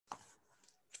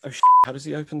Oh, how does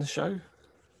he open the show?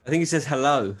 I think he says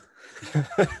hello.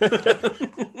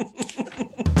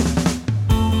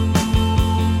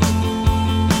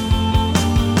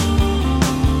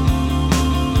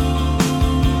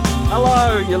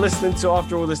 Hello, you're listening to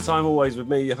After All This Time, always with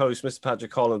me, your host, Mr.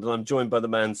 Patrick Holland, and I'm joined by the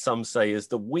man some say is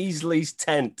the Weasley's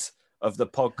tent of the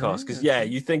podcast. Because,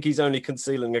 you think he's only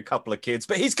concealing a couple of kids,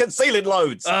 but he's concealing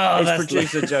loads. It's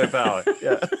producer Joe Power.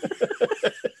 Yeah.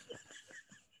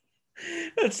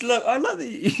 I like that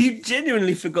you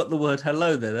genuinely forgot the word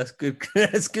hello there. That's good.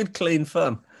 That's good, clean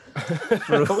fun.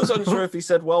 I was unsure if he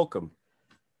said welcome.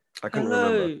 I couldn't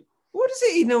remember. What is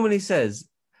it he normally says?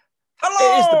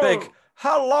 Hello! It is the big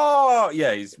hello!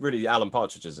 Yeah, he's really Alan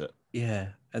Partridge, is it? Yeah.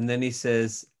 And then he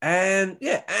says, and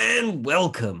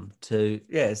welcome to,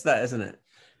 it's that, isn't it?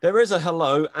 There is a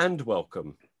hello and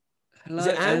welcome. Hello, is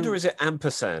it or is it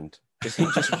ampersand? Is he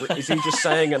just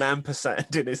saying an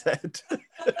ampersand in his head?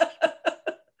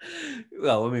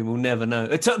 Well, I mean, we'll never know.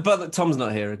 But Tom's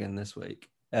not here again this week.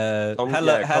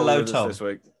 Hello, Tom. This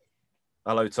week.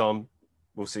 Hello, Tom.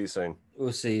 We'll see you soon.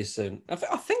 We'll see you soon. I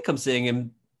think I'm seeing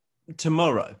him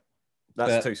tomorrow.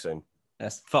 That's too soon.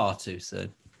 That's far too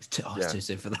soon. It's too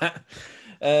soon for that.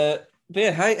 But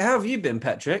yeah, how have you been,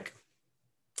 Patrick?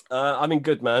 I mean,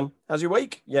 good, man. How's your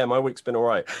week? Yeah, my week's been all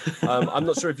right. I'm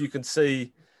not sure if you can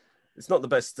see. It's not the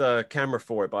best camera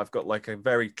for it, but I've got like a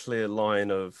very clear line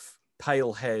of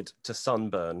pale head to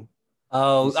sunburn.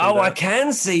 I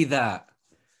can see that.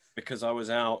 Because I was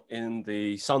out in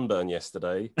the sunburn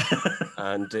yesterday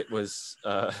and it was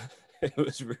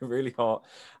really hot,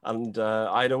 and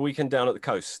I had a weekend down at the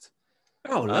coast.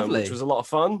 Oh, lovely. Which was a lot of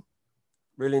fun.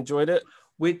 Really enjoyed it.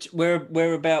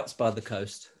 Whereabouts by the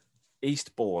coast?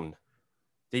 Eastbourne.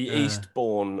 The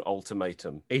Eastbourne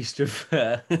ultimatum. East of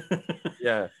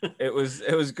Yeah, it was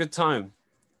a good time.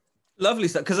 Lovely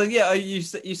stuff. Because you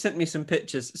sent me some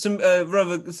pictures, some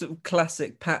rather sort of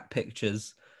classic Pat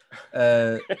pictures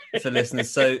for listeners.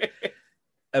 So,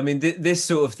 I mean, this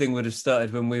sort of thing would have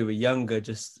started when we were younger.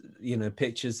 Just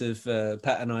pictures of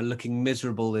Pat and I looking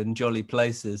miserable in jolly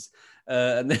places,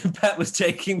 and then Pat was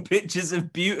taking pictures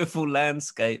of beautiful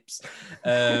landscapes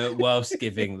whilst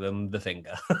giving them the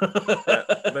finger.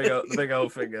 The big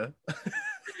old finger.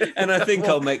 And I think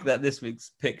I'll make that this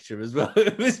week's picture as well.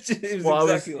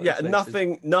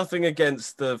 Nothing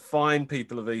against the fine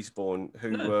people of Eastbourne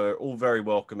who were all very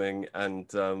welcoming and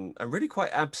really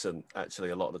quite absent actually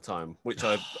a lot of the time, which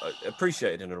I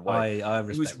appreciated in a way. I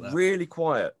respect that. It was really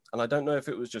quiet, and I don't know if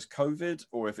it was just COVID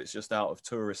or if it's just out of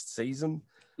tourist season,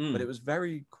 but it was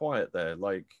very quiet there.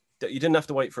 Like you didn't have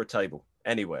to wait for a table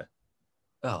anywhere.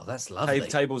 Oh, that's lovely.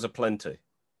 Tables are plenty.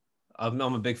 I'm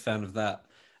a big fan of that.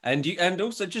 And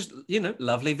also just,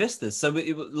 lovely vistas. So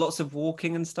lots of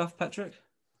walking and stuff, Patrick?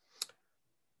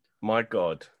 My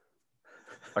God.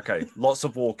 Okay, lots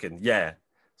of walking, yeah.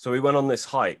 So we went on this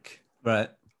hike. Right.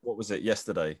 What was it,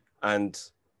 yesterday? And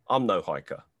I'm no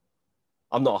hiker.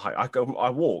 I'm not a hiker.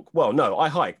 I walk. Well, no, I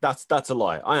hike. That's a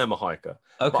lie. I am a hiker.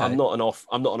 Okay. But I'm not an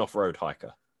off-road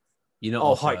hiker.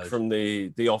 I'll hike from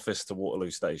the office to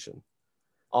Waterloo Station.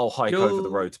 I'll hike over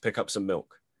the road to pick up some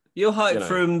milk. You'll hike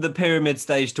from the Pyramid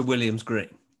Stage to Williams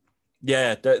Green.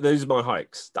 Yeah, those are my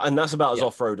hikes. And that's about as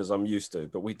off-road as I'm used to.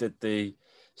 But we did the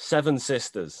Seven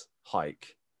Sisters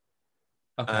hike.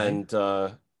 Okay. And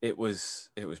it was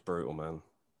brutal, man.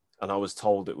 And I was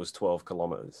told it was 12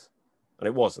 kilometers. And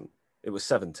it wasn't. It was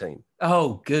 17.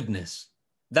 Oh, goodness.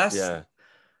 That's an...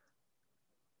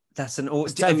 That's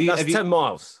 10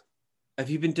 miles. Did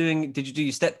you do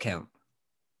your step count?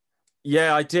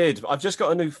 Yeah, I did. I've just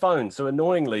got a new phone. So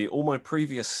annoyingly, all my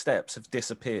previous steps have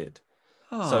disappeared.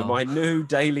 Oh. So my new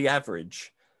daily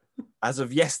average as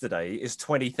of yesterday is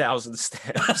 20,000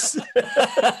 steps.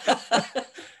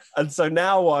 And so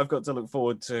now what I've got to look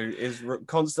forward to is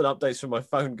constant updates from my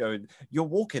phone going, you're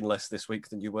walking less this week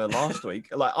than you were last week.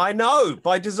 Like, I know,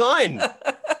 by design.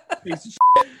 Piece of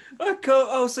shit.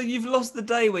 Oh, so you've lost the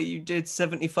day where you did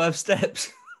 75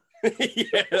 steps.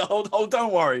 Yeah,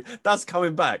 don't worry. That's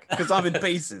coming back because I'm in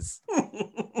pieces.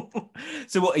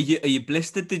 So what, are you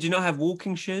blistered? Did you not have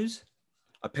walking shoes?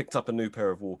 I picked up a new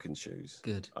pair of walking shoes.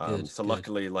 Good.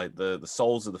 Luckily, like the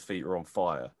soles of the feet are on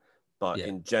fire, but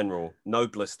in general, no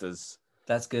blisters.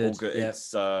 That's good. All good. Yep.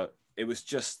 It was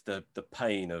just the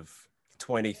pain of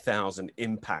 20,000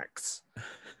 impacts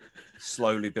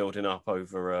slowly building up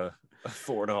over a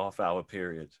 4.5 hour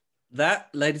period. That,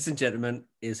 ladies and gentlemen,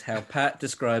 is how Pat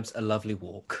describes a lovely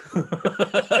walk. By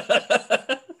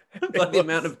the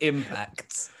amount of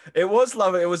impacts. It was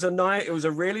lovely. It was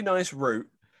a really nice route,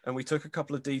 and we took a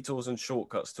couple of detours and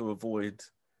shortcuts to avoid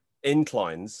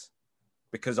inclines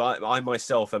because I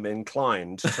myself am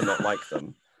inclined to not like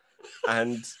them.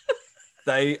 and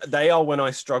they are when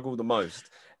I struggle the most.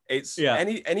 It's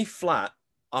any flat.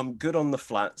 I'm good on the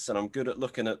flats, and I'm good at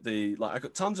looking at I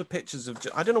got tons of pictures of.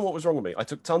 I don't know what was wrong with me. I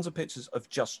took tons of pictures of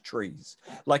just trees,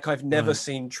 like I've never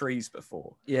seen trees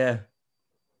before. Yeah,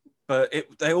 but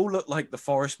they all look like the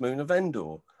forest moon of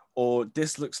Endor, or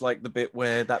this looks like the bit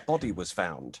where that body was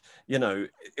found. You know,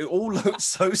 it all looked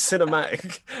so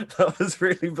cinematic. I was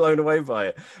really blown away by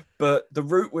it. But the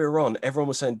route we were on, everyone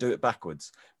was saying do it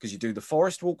backwards, because you do the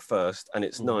forest walk first, and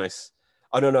it's nice.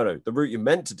 Oh, no. The route you're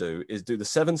meant to do is do the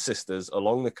Seven Sisters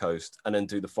along the coast and then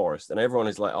do the forest. And everyone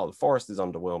is like, oh, the forest is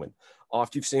underwhelming.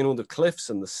 After you've seen all the cliffs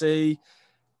and the sea,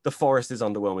 the forest is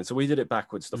underwhelming. So we did it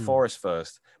backwards, the forest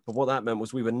first. But what that meant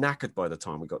was we were knackered by the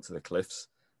time we got to the cliffs.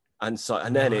 And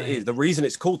then it is, the reason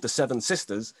it's called the Seven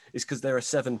Sisters is because there are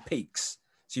 7 peaks.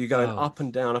 So you're going up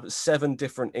and down, up at 7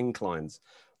 different inclines.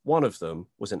 One of them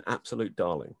was an absolute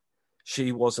darling.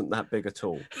 She wasn't that big at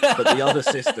all. But the other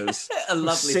sisters, a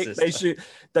lovely sister.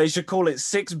 They should call it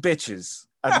 6 bitches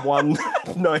and 1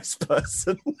 nice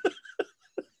person.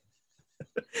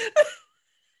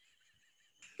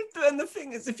 And the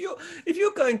thing is, if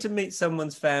you're going to meet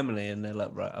someone's family and they're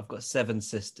like, right, I've got 7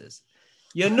 sisters,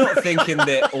 you're not thinking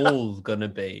they're all gonna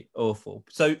be awful.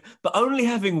 So, but only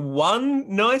having 1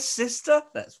 nice sister,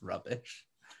 that's rubbish.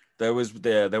 There was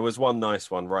one nice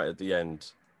one right at the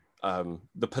end.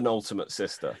 The penultimate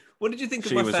sister. What did you think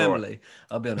of my family? Right.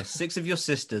 I'll be honest, 6 of your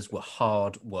sisters were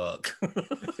hard work.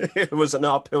 It was an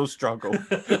uphill struggle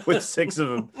with 6 of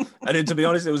them. And then, to be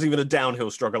honest, it was even a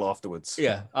downhill struggle afterwards.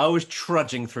 Yeah, I was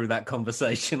trudging through that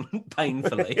conversation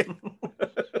painfully.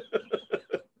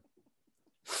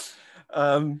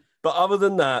 But other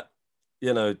than that,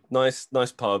 you know, nice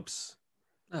pubs,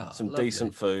 some lovely.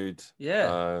 Decent food.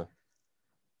 Yeah.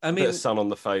 I mean, bit of sun on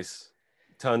the face,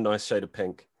 turn nice shade of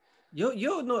pink.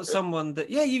 You're not someone that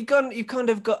you've kind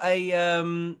of got a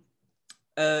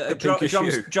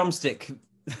drumstick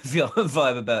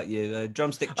vibe about you, a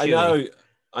drumstick chewy.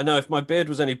 I know. If my beard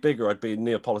was any bigger, I'd be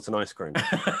Neapolitan ice cream.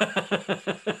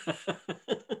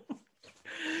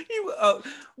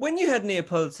 When you had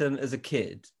Neapolitan as a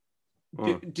kid,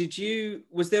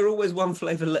 was there always one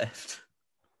flavour left?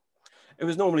 It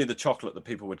was normally the chocolate that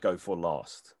people would go for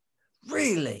last.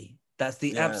 Really? That's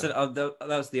the absolute. That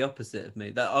was the opposite of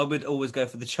me. That I would always go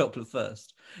for the chocolate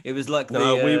first. It was like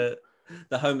the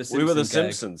Homer Simpson. We were the gag.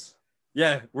 Simpsons.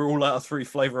 Yeah, we're all out of 3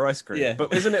 flavour ice cream. Yeah,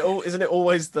 but isn't it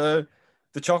always the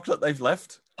chocolate they've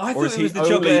left? I thought it was the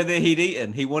chocolate that he'd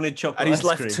eaten. He wanted chocolate, and he's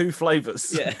ice cream. Left 2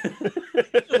 flavours. Yeah,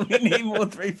 we need more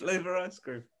 3 flavour ice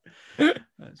cream.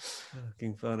 That's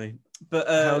fucking funny. But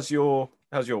how's your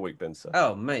week been, sir?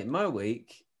 Oh, mate, my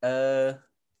week. My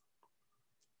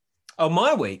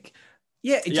week.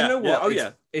 Yeah, do you know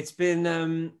what? It's been.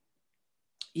 I've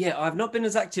not been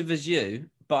as active as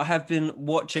you, but I have been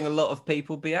watching a lot of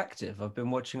people be active. I've been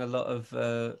watching a lot of.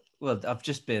 I've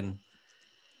just been.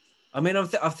 I mean,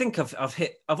 I think I've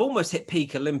almost hit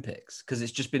peak Olympics because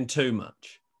it's just been too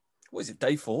much. What is it,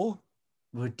 day 4?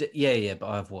 But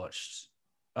I've watched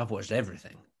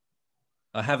everything.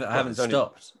 I haven't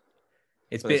stopped.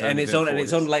 It's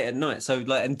on late at night. So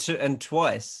and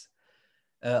twice.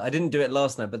 I didn't do it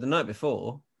last night, but the night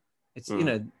before, it's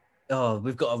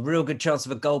we've got a real good chance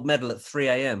of a gold medal at 3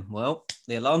 a.m. Well,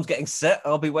 the alarm's getting set.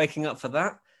 I'll be waking up for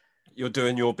that. You're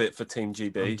doing your bit for Team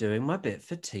GB. I'm doing my bit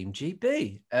for Team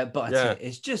GB. But I tell you,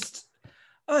 it's just,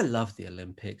 I love the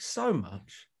Olympics so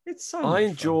much. It's so much fun.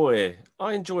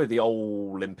 I enjoy the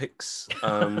old Olympics.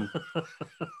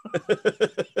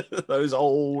 Those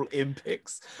old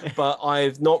Olympics. But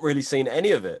I've not really seen any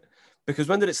of it. Because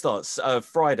when did it start?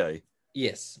 Friday.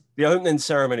 Yes. The opening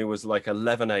ceremony was like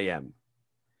 11 a.m.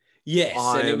 Yes.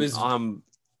 I'm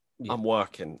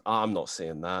working. I'm not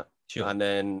seeing that. Sure. And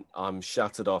then I'm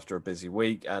shattered after a busy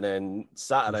week. And then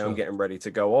Saturday, I'm getting ready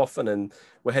to go off. And then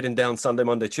we're heading down Sunday,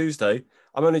 Monday, Tuesday.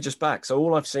 I'm only just back. So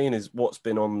all I've seen is what's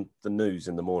been on the news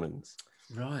in the mornings.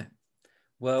 Right.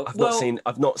 Well, I've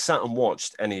not sat and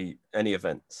watched any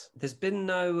events. There's been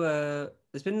no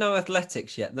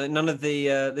athletics yet. None of the,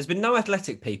 there's been no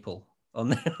athletic people on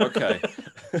there. Okay.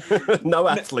 No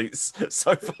athletes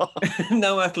so far.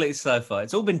 No athletes so far.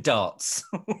 It's all been darts.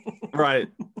 Right.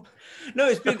 No,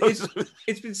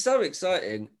 it's been so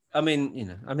exciting. I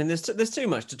mean, there's too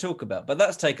much to talk about, but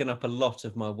that's taken up a lot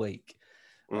of my week.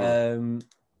 Outside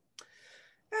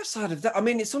of that, I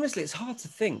mean, it's hard to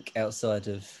think outside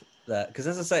of that because,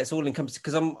 as I say, it's all encompassing.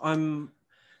 Because I'm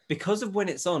because of when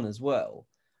it's on as well.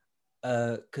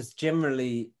 Because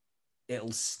generally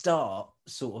it'll start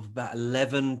sort of about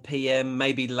 11 p.m,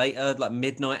 maybe later, like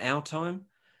midnight our time.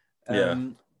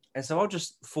 And so I'll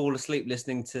just fall asleep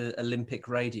listening to Olympic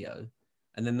radio.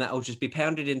 and then that'll just be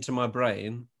pounded into my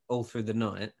brain all through the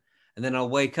night, and then I'll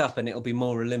wake up and it'll be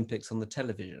more Olympics on the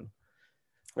television.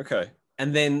 Okay.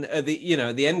 And then at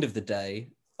the end of the day,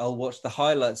 I'll watch the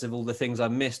highlights of all the things I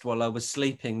missed while I was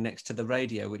sleeping next to the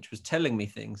radio, which was telling me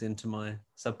things into my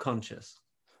subconscious.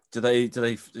 Do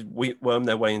they worm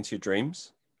their way into your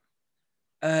dreams?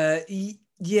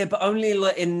 Yeah, but only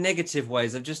like in negative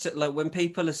ways. I've just like when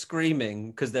people are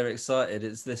screaming because they're excited,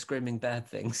 they're screaming bad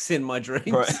things in my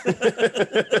dreams.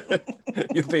 Right.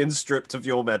 You're being stripped of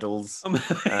your medals. I'm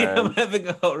having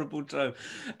a horrible time.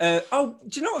 Do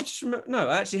you know what? No,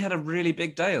 I actually had a really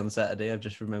big day on Saturday. I've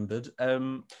just remembered.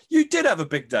 You did have a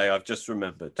big day. I've just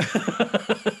remembered.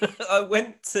 I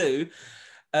went to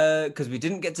because we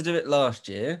didn't get to do it last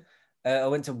year. I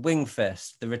went to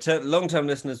Wingfest. Long-term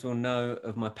listeners will know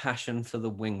of my passion for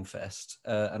the Wingfest,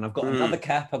 and I've got another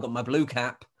cap. I've got my blue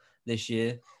cap this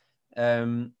year.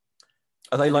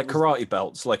 Are they like karate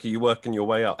belts? Like, are you working your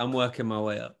way up? I'm working my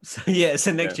way up.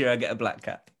 So next year I get a black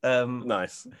cap.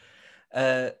 Nice.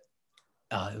 It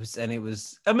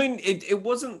was. I mean, it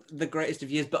wasn't the greatest of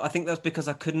years, but I think that's because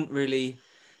I couldn't really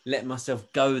let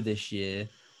myself go this year.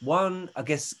 One, I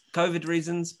guess, COVID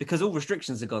reasons, because all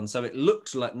restrictions are gone. So it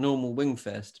looked like normal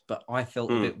Wingfest, but I felt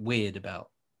a bit weird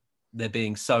about there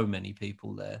being so many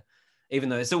people there, even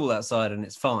though it's all outside and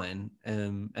it's fine.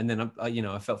 And then,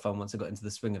 I felt fine once I got into the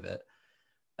swing of it.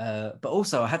 But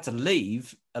also I had to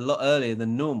leave a lot earlier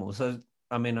than normal. So,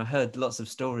 I mean, I heard lots of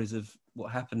stories of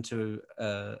what happened to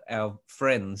our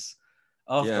friends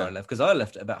after I left, because I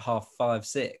left at about 5:30,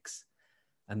 6,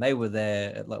 and they were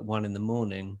there at like 1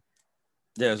 a.m.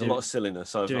 Yeah, there's a lot of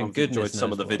silliness. I've enjoyed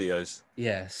some of the videos.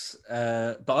 Yes,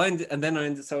 so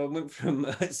I went from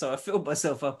so I filled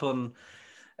myself up on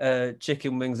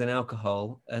chicken wings and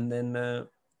alcohol, and then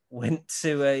went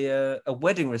to a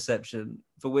wedding reception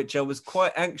for which I was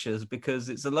quite anxious because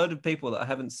it's a load of people that I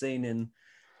haven't seen in,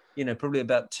 probably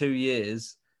about 2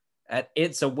 years.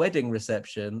 It's a wedding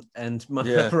reception, and my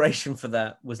preparation for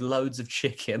that was loads of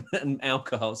chicken and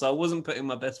alcohol, so I wasn't putting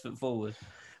my best foot forward.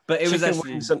 But it was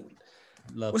actually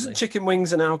lovely. Wasn't chicken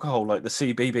wings and alcohol like the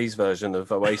CBeebies version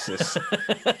of Oasis?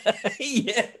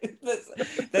 Yeah,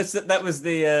 that was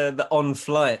the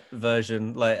on-flight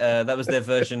version. Like that was their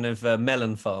version of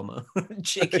Melon Farmer,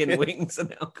 chicken wings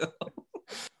and alcohol.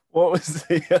 What was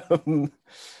the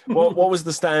what was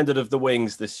the standard of the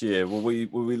wings this year? Were we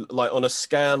like on a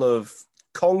scale of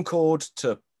Concorde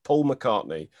to Paul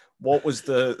McCartney? What was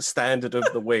the standard of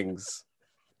the wings?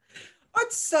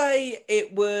 I'd say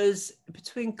it was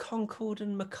between Concorde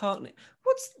and McCartney.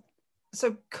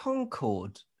 So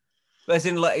Concorde? As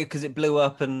in, like, because it blew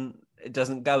up and it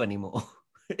doesn't go anymore.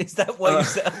 Is that why you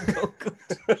set up Concorde?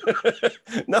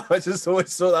 No, I just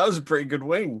always thought that was a pretty good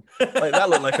wing. Like that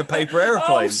looked like a paper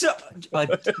airplane.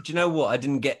 Do you know what? I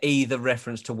didn't get either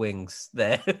reference to wings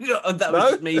there. That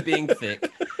was just me being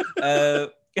thick.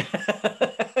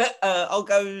 I'll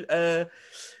go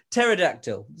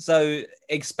pterodactyl. So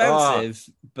expensive,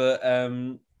 but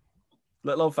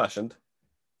little old fashioned.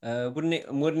 Wouldn't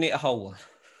eat a whole one.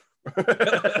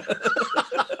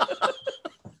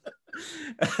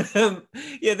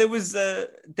 There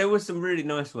was some really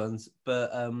nice ones,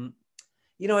 but I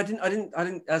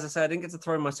didn't, as I say, I didn't get to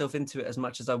throw myself into it as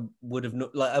much as I would have.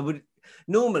 I would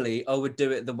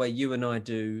do it the way you and I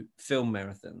do film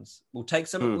marathons. We'll take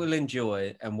something we'll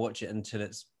enjoy and watch it until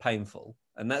it's painful,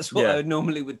 and that's what I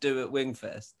normally would do at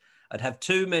Wingfest. I'd have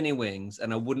too many wings,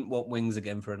 and I wouldn't want wings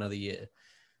again for another year.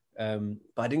 But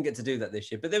I didn't get to do that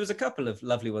this year. But there was a couple of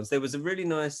lovely ones. There was a really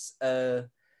nice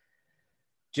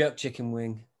jerk chicken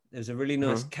wing. There was a really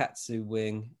nice katsu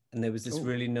wing, and there was this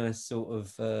really nice sort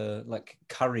of like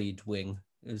curried wing.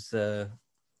 It was, and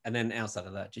then outside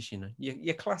of that, just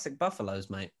your classic buffaloes,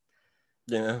 mate.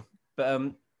 Yeah.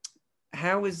 But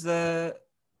how is life?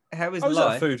 I was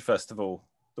at a food festival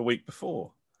the week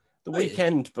before, the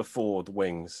weekend before the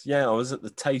wings. Yeah, I was at the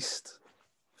Taste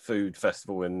Food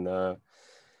Festival in I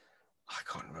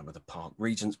can't remember the park,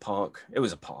 Regent's Park. It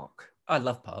was a park. I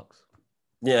love parks.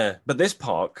 Yeah, but this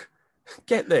park,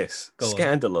 get this,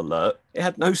 scandal alert, it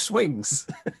had no swings.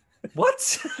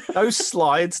 What? No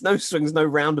slides, no swings, no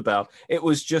roundabout. It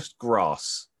was just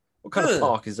grass. What kind of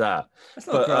park is that? That's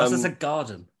not grass, it's a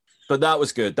garden. But that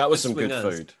was good. That was some good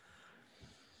food.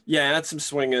 Yeah, it had some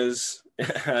swingers.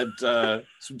 It had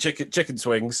some chicken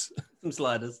swings. Some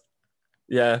sliders.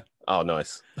 Yeah. Oh,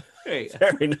 nice.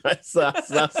 Very nice.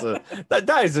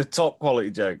 That is a top quality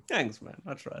joke. Thanks, man.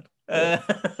 I tried.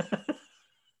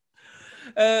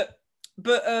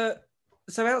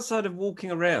 So outside of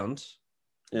walking around,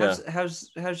 how's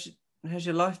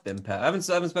your life been, Pat? I haven't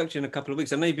spoken to you in a couple of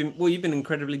weeks. I know you've been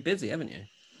incredibly busy, haven't you?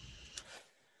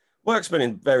 Work's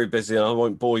been very busy, and I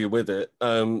won't bore you with it.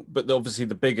 But obviously,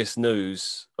 the biggest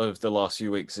news of the last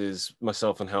few weeks is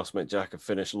myself and housemate Jack have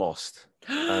finished Lost,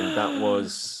 and that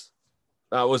was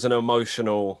an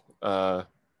emotional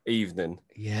evening.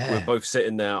 Yeah, We were both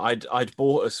sitting there. I'd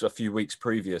bought us a few weeks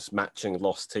previous matching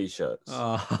Lost t-shirts.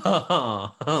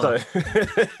 Oh. So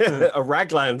a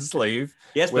raglan sleeve,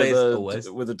 yes, with please, always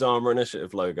with a Dharma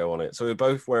Initiative logo on it. So we were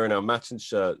both wearing our matching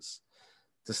shirts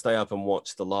to stay up and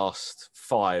watch the last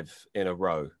 5 in a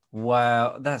row.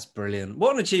 Wow, that's brilliant.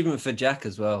 What an achievement for Jack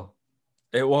as well.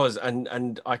 It was,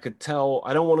 and I could tell.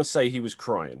 I don't want to say he was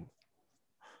crying.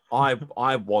 I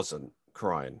wasn't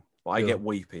crying. But I get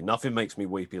weepy. Nothing makes me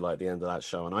weepy like the end of that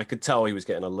show. And I could tell he was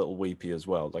getting a little weepy as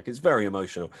well. Like, it's very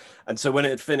emotional. And so when it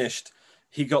had finished,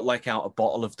 he got like out a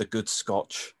bottle of the good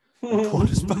scotch and poured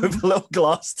us both a little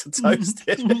glass to toast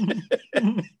it.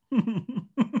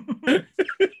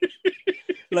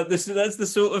 Like this, that's the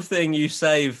sort of thing you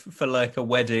save for like a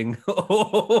wedding,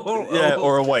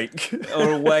 or a wake,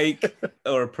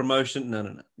 or a promotion.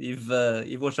 No.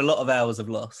 You've watched a lot of hours of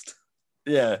Lost.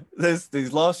 Yeah, there's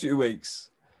these last few weeks.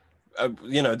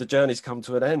 The journey's come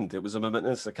to an end. It was a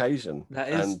momentous occasion. That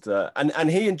is, and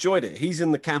he enjoyed it. He's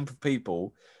in the camp of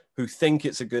people who think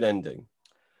it's a good ending.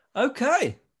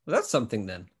 Okay, well, that's something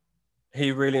then.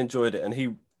 He really enjoyed it, and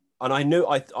I knew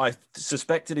I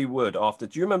suspected he would. After,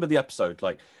 do you remember the episode?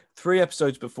 Like 3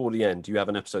 episodes before the end, you have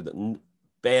an episode that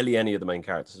barely any of the main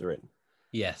characters are in.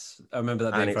 Yes, I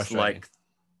remember that being frustrating.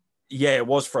 Yeah, it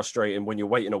was frustrating when you're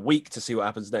waiting a week to see what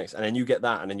happens next, and then you get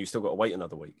that, and then you still got to wait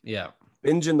another week. Yeah.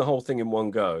 Binging the whole thing in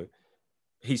one go.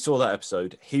 He saw that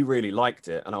episode. He really liked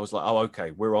it, and I was like, "Oh,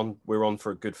 okay, we're on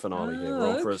for a good finale here.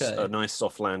 We're on for a nice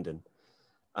soft landing."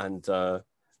 And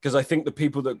because I think the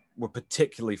people that were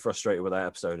particularly frustrated with that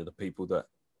episode are the people that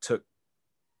took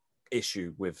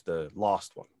issue with the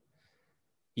last one.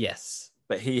 Yes,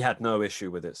 but he had no issue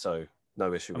with it, so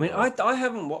no issue. I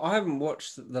haven't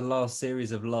watched the last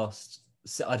series of Lost.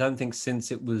 I don't think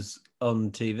since it was on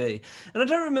TV, and I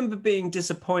don't remember being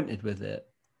disappointed with it.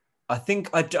 I think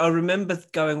I remember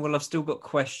going, well, I've still got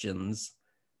questions.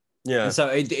 Yeah. And so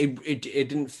it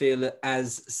didn't feel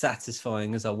as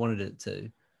satisfying as I wanted it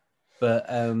to. But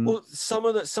well, some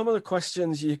of the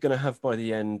questions you're going to have by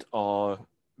the end are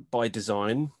by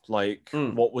design, like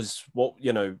who was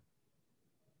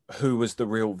the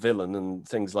real villain and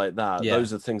things like that. Yeah.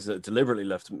 Those are things that are deliberately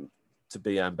left to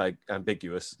be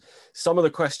ambiguous. Some of the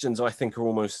questions I think are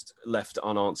almost left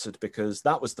unanswered because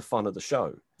that was the fun of the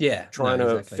show. Yeah, trying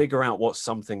to figure out what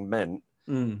something meant.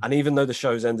 And even though the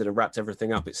show's ended and wrapped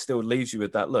everything up, it still leaves you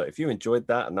with that look. If you enjoyed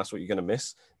that and that's what you're going to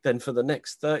miss, then for the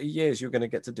next 30 years, you're going to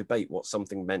get to debate what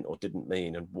something meant or didn't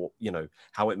mean and what,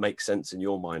 how it makes sense in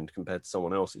your mind compared to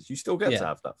someone else's. You still get to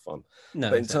have that fun.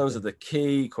 But in terms of the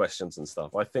key questions and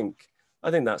stuff, I think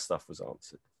that stuff was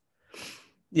answered.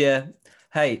 Yeah.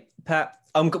 Hey, Pat,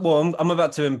 I'm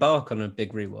about to embark on a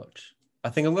big rewatch. I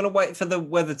think I'm going to wait for the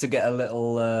weather to get a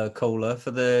little cooler,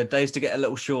 for the days to get a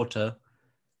little shorter.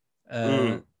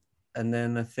 And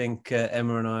then I think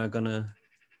Emma and I are going to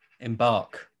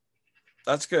embark.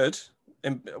 That's good.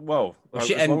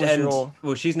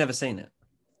 She's never seen it.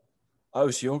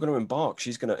 Oh, so you're going to embark.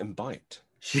 She's going to imbibe.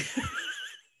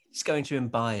 She's going to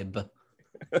imbibe.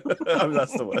 Oh,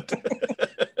 that's the word.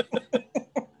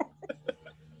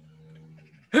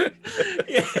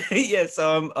 Yeah,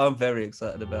 so I'm very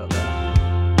excited about that.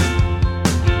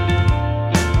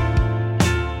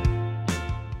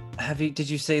 Did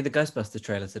you see the Ghostbusters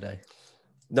trailer today?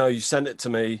 No, you sent it to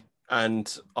me,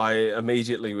 and I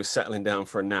immediately was settling down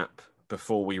for a nap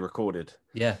before we recorded.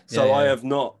 Yeah. So I've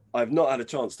not had a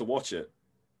chance to watch it.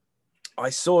 I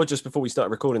saw just before we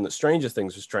started recording that Stranger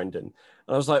Things was trending, and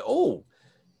I was like, "Oh,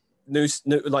 new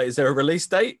like, is there a release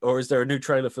date or is there a new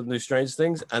trailer for the new Stranger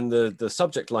Things?" And the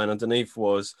subject line underneath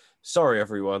was, "Sorry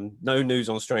everyone, no news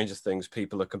on Stranger Things.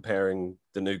 People are comparing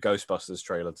the new Ghostbusters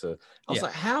trailer to." I was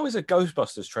like, how is a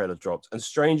Ghostbusters trailer dropped and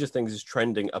Stranger Things is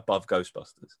trending above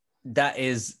Ghostbusters? That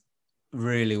is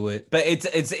really weird. But it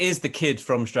is the kid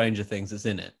from Stranger Things that's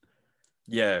in it.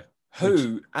 Yeah.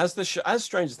 Who, as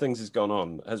Stranger Things has gone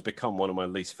on, has become one of my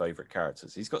least favorite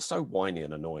characters. He's got so whiny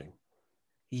and annoying.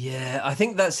 Yeah, I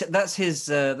think that's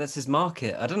his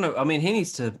market. I don't know. I mean, he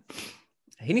needs to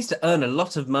earn a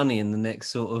lot of money in the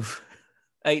next sort of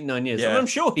 8-9 years. Yeah. I mean, I'm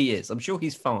sure he is. I'm sure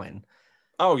he's fine.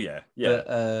 Oh yeah.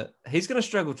 But he's going to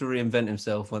struggle to reinvent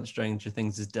himself once Stranger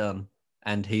Things is done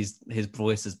and his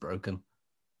voice is broken.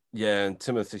 Yeah, and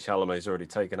Timothée Chalamet's already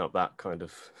taken up that kind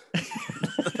of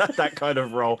that kind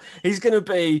of role. He's going to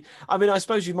be. I mean, I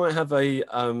suppose you might have a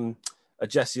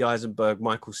Jesse Eisenberg,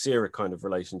 Michael Cera kind of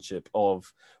relationship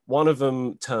of one of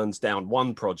them turns down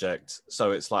one project,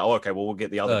 so it's like, oh, okay, well, we'll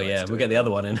get the other. Oh yeah, we'll get the other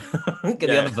one in. Get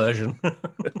the other version.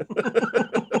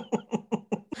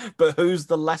 But who's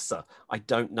the lesser? I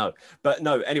don't know. But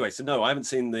no, anyway, so no, I haven't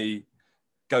seen the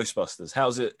Ghostbusters.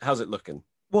 How's it looking?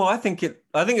 Well, I think it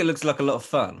looks like a lot of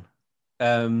fun.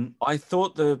 I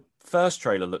thought the first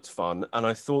trailer looked fun, and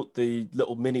I thought the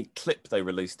little mini clip they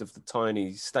released of the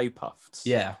tiny Stay Puffs,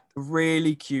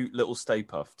 really cute little Stay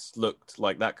Puffs, looked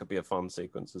like that could be a fun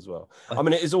sequence as well. I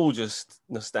mean, it is all just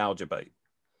nostalgia bait.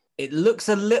 It looks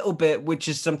a little bit, which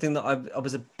is something that I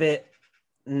was a bit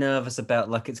nervous about,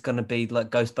 like it's going to be like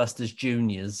Ghostbusters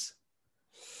Juniors.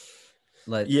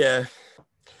 Like, yeah,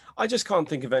 I just can't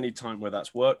think of any time where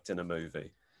that's worked in a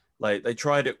movie. Like they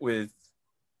tried it with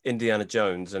Indiana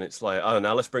Jones, and it's like, oh,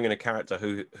 now let's bring in a character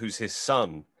who's his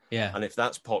son. Yeah. And if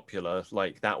that's popular,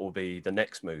 like that will be the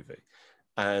next movie.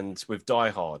 And with Die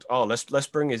Hard, oh, let's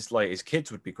bring his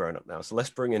kids would be grown up now, so let's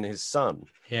bring in his son.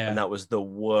 Yeah. And that was the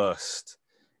worst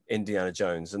Indiana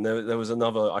Jones. And there was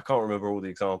another, I can't remember all the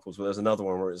examples, but there's another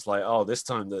one where it's like, oh, this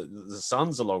time the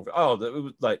son's along. Oh, it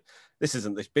was like, this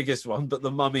isn't the biggest one, but The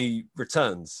Mummy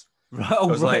Returns. Right. Oh,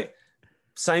 was like,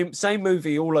 same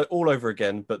movie all over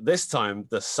again, but this time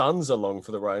the son's along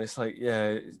for the ride. It's like,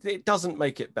 yeah, it doesn't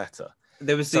make it better.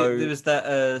 There was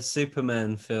that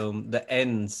Superman film that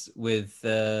ends with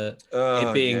it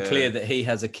being clear that he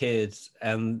has a kid,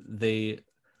 and the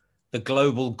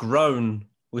global groan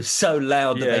was so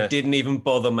loud that they didn't even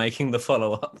bother making the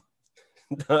follow-up.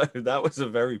 No, that was a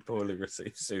very poorly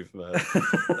received Superman.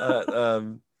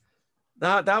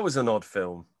 That was an odd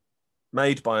film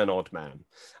made by an odd man.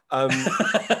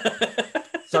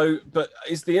 So, but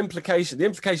is the implication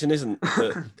isn't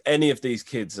that any of these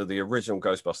kids are the original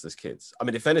Ghostbusters kids. I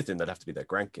mean, if anything, they'd have to be their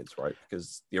grandkids, right?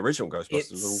 Because the original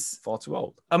Ghostbusters are all far too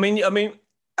old. I mean,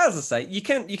 as I say, you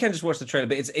can just watch the trailer,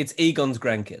 but it's Egon's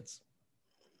grandkids.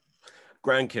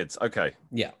 Grandkids, okay.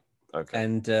 Yeah. Okay.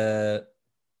 And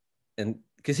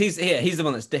because he's the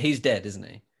one he's dead, isn't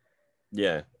he?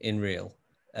 Yeah. In real.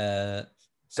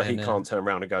 So he can't turn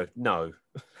around and go, no,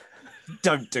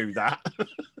 don't do that.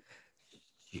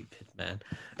 Stupid man.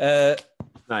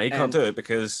 No, he can't do it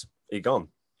because Egon,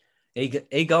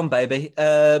 baby.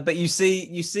 But you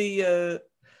see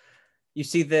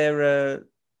their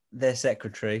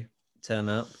secretary turn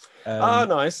up. Oh,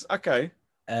 nice. Okay.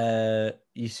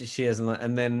 You see she has,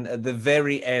 and then at the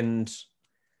very end,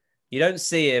 you don't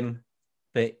see him,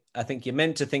 but I think you're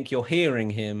meant to think you're hearing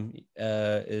him.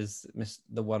 Is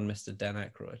the one Mr. Dan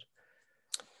Aykroyd?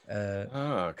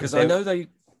 Because I know they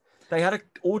had an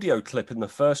audio clip in the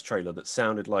first trailer that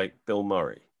sounded like Bill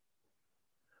Murray.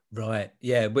 Right.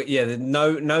 Yeah. But yeah,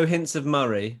 no hints of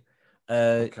Murray.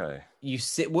 Okay.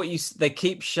 They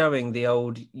keep showing the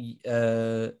old.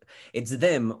 It's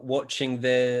them watching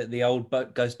the old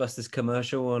Ghostbusters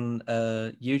commercial on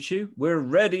YouTube. We're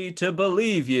ready to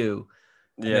believe you.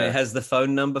 And then it has the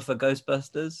phone number for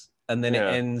Ghostbusters, and then it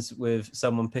ends with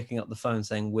someone picking up the phone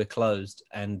saying we're closed,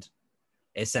 and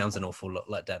it sounds an awful lot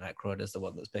like Dan Aykroyd as the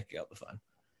one that's picking up the phone.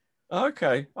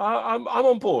 Okay, I'm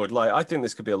on board. Like, I think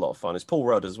this could be a lot of fun. It's Paul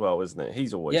Rudd as well, isn't it?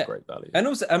 He's always great value. And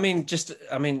also, I mean,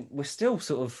 we're still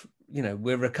sort of,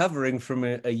 we're recovering from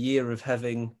a year of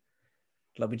having,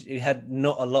 we had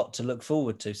not a lot to look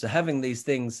forward to. So having these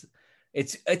things.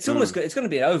 It's almost good. It's going to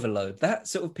be an overload. That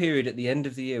sort of period at the end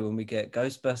of the year when we get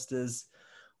Ghostbusters,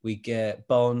 we get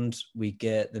Bond, we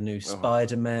get the new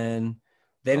Spider-Man.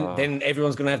 Then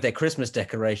everyone's going to have their Christmas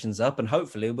decorations up, and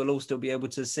hopefully we'll all still be able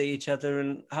to see each other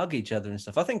and hug each other and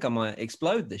stuff. I think I might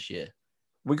explode this year.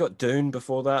 We got Dune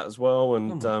before that as well,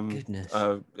 and goodness.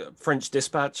 French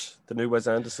Dispatch, the new Wes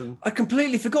Anderson. I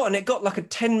completely forgot, and it got like a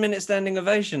 10-minute standing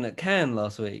ovation at Cannes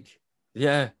last week.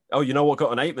 Yeah. Oh, you know what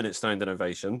got an 8-minute standing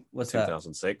ovation? What's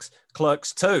 2006? That?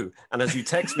 Clerks 2. And as you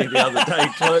text me the other day,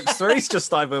 Clerks 3's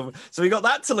just over. So we got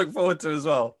that to look forward to as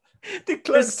well. Did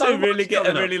Clerks 2 really get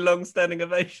a really long standing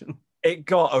ovation? It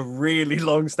got a really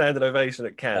long standing ovation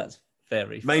at Cannes. That's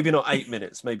very funny. Maybe not 8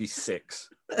 minutes, maybe 6.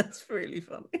 That's really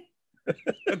funny.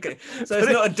 Okay, so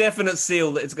it's not a definite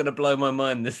seal that it's going to blow my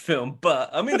mind, this film,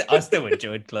 but I mean, I still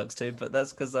enjoyed Clerks 2, but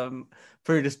that's because I'm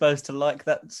predisposed to like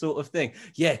that sort of thing.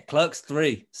 Yeah, Clerks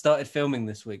 3 started filming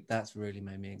this week. That's really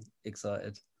made me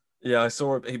excited. Yeah, I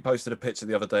saw he posted a picture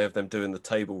the other day of them doing the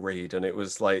table read, and it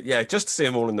was like, yeah, just to see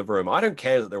them all in the room. I don't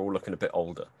care that they're all looking a bit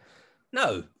older.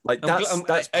 No, like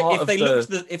that's part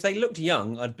if they looked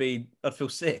young, I'd feel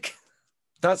sick.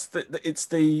 It's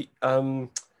the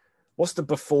what's the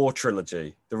Before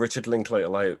trilogy? The Richard Linklater,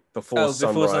 like Before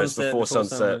Sunrise, Before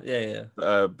Sunset,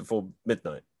 Before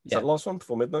Midnight. Is that the last one?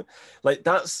 Before Midnight? Like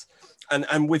that's,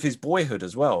 And with his boyhood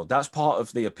as well, that's part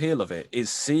of the appeal of it, is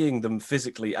seeing them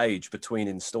physically age between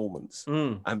installments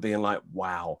and being like,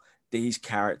 wow, these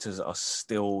characters are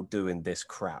still doing this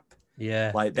crap.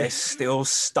 Yeah. Like they're still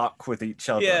stuck with each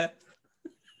other. Yeah.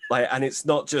 Like, and it's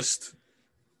not just,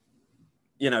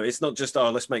 it's not just,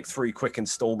 oh, let's make 3 quick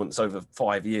installments over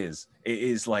 5 years. It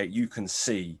is like, you can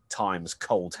see time's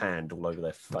cold hand all over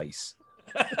their face.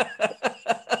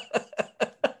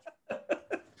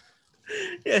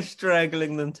 Yeah,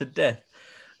 strangling them to death.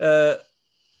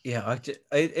 Yeah,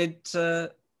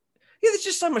 there's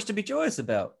just so much to be joyous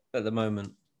about at the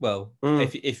moment. Well,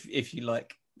 if you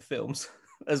like films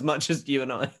as much as you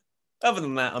and I. Other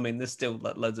than that, I mean, there's still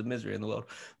like loads of misery in the world.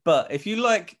 But if you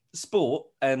like sport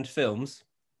and films,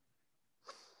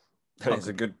 it's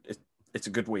a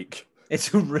good week.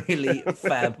 It's a really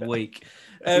fab week.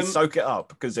 Soak it up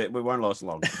because we won't last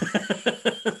long.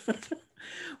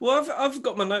 Well, I've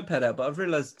got my notepad out, but I've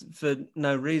realised for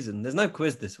no reason there's no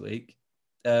quiz this week.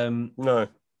 No. So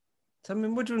I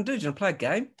mean, what do you want to do? Do you want to play a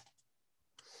game?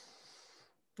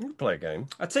 You can play a game.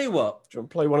 I tell you what. Do you want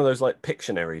to play one of those like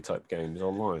Pictionary type games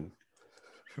online?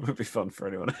 It would be fun for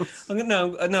anyone else.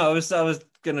 No. I was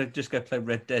gonna just go play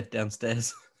Red Dead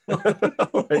downstairs.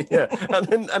 Yeah,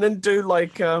 and then do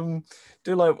like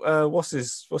what's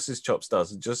his chops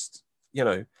does, and just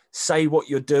say what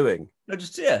you're doing. I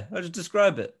just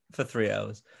describe it for 3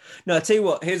 hours. No, I tell you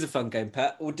what. Here's a fun game,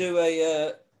 Pat. We'll do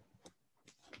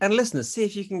and listeners, see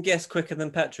if you can guess quicker than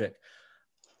Patrick.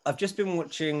 I've just been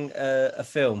watching a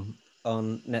film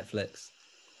on Netflix.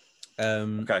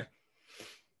 Okay.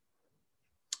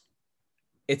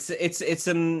 It's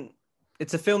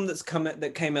a film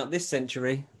that came out this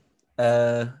century.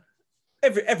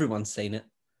 Everyone's seen it.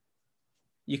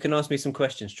 You can ask me some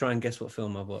questions. Try and guess what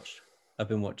film I've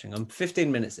been watching. I'm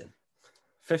 15 minutes in.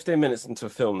 15 minutes into a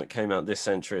film that came out this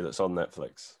century that's on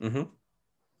Netflix. Mm-hmm.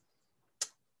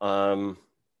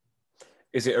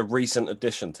 Is it a recent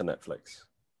addition to Netflix?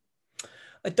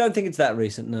 I don't think it's that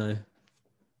recent, no.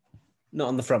 Not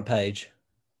on the front page.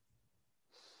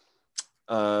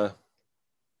 Would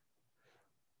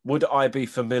I be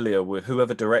familiar with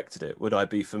whoever directed it? Would I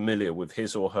be familiar with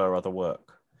his or her other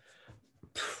work?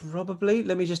 Probably.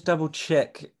 Let me just double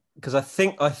check, because I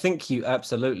think you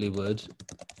absolutely would.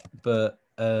 But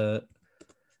oh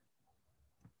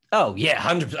yeah,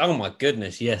 100%. Oh my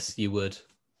goodness, yes, you would.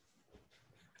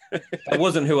 That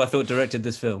wasn't who I thought directed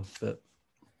this film, but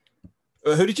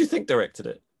who did you think directed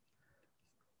it?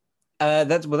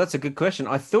 That's a good question.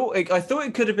 I thought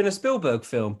it could have been a Spielberg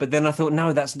film, but then I thought,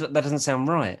 no, that doesn't sound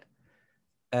right.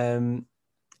 And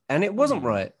it wasn't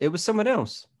right. It was someone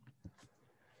else.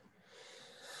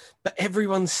 But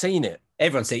everyone's seen it.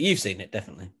 Everyone's seen it. You've seen it,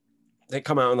 definitely. It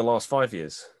come out in the last 5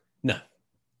 years. No.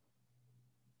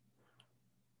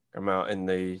 Come out in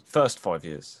the first 5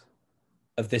 years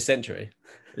of this century.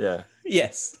 Yeah.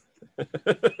 Yes. No,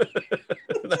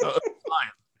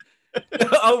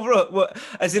 oh, right. What?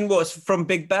 As in what's from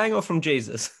Big Bang or from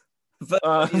Jesus?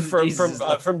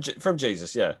 From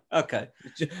Jesus, yeah. Okay.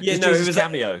 Yeah, no, it was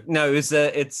cameo. No, it's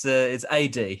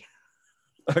AD.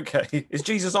 Okay, is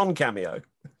Jesus on Cameo?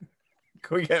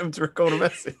 Can we get him to record a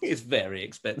message? It's very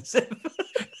expensive.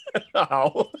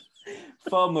 Oh.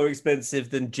 Far more expensive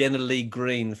than Jenna Lee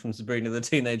Green from Sabrina the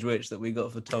Teenage Witch that we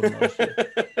got for Tom last year.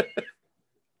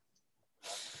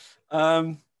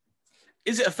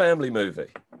 Is it a family movie?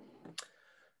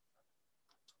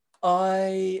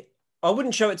 I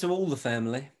wouldn't show it to all the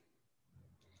family.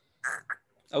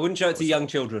 I wouldn't show it to young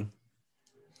children.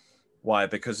 Why?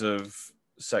 Because of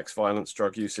sex, violence,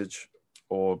 drug usage,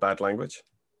 or bad language?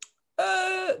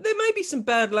 There may be some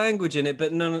bad language in it,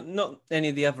 but not any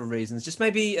of the other reasons. Just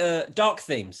maybe dark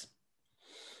themes.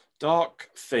 Dark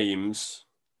themes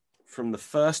from the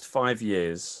first 5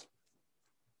 years.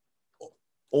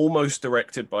 Almost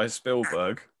directed by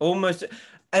Spielberg. Almost.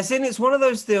 As in, it's one of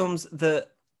those films that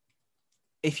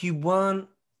if you weren't...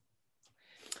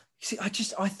 See,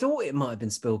 I thought it might have been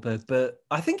Spielberg, but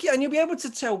I think... And you'll be able to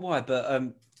tell why, but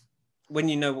when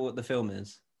you know what the film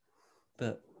is.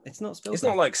 But it's not Spielberg. It's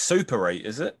not like Super 8,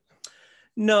 is it?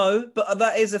 No, but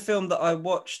that is a film that I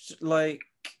watched like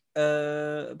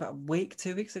about a week,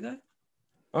 2 weeks ago.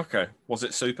 Okay. Was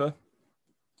it Super?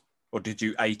 Or did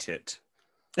you ate it?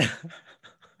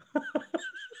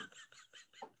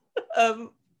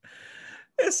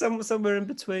 It's somewhere in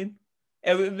between.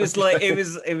 It was like it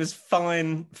was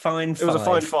fine. It was a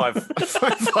fine five.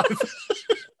 Fine five.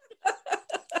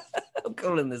 I'm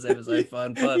calling this episode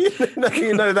Fine Five.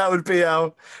 You know that would be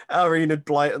our Enid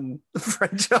Blyton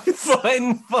franchise.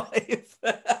 Fine Five.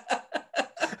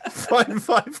 Fine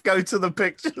Five. Go to the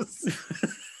pictures.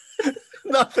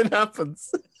 Nothing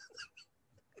happens.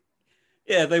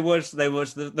 Yeah, they watched.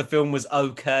 The film was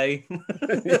okay.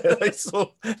 Yeah, they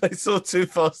saw Too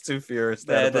Fast, Too Furious.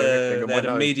 They had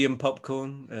a medium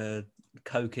popcorn,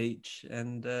 Coke each,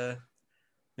 and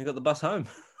we got the bus home.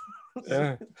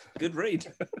 Yeah, good read.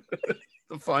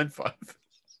 The fine five.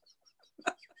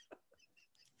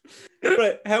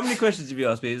 Right, how many questions have you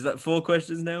asked me? Is that 4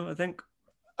 questions now? I think.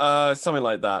 Something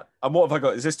like that. And what have I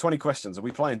got? Is this 20 questions? Are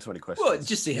we playing 20 questions? Well,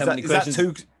 just see how many questions.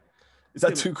 Is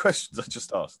that 2 questions I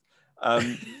just asked?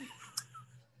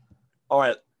 All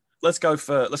right, let's go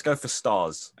for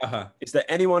stars. Is there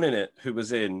anyone in it who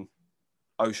was in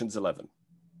Ocean's 11?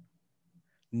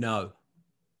 No.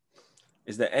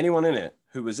 Is there anyone in it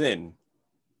who was in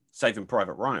Saving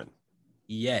Private Ryan?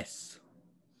 Yes.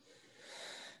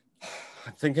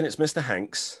 I'm thinking it's Mr.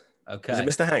 Hanks. Okay. Is it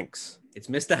Mr. Hanks? It's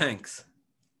Mr. Hanks.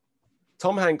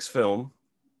 Tom Hanks film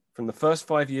from the first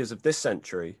 5 years of this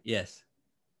century. Yes.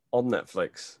 On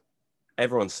Netflix.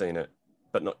 Everyone's seen it,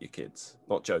 but not your kids,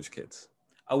 not Joe's kids.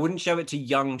 I wouldn't show it to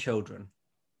young children.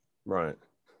 Right.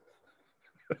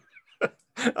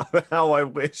 How I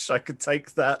wish I could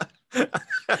take that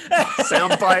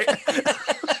soundbite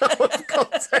out of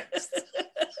context.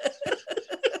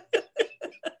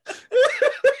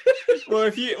 Well,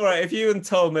 if you and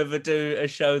Tom ever do a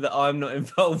show that I'm not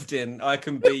involved in, I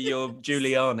can be your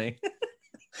Giuliani.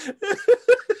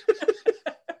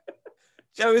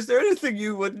 Joe, is there anything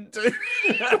you wouldn't do?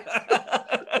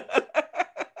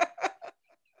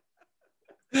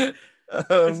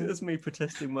 That's me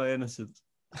protesting my innocence.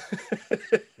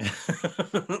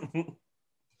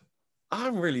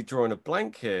 I'm really drawing a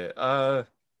blank here. I'm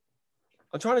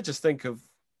trying to think of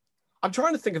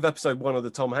episode 1 of the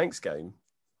Tom Hanks game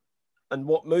and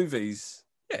what movies.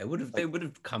 Yeah, it would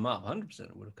have come up. 100%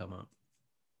 it would have come up.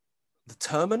 The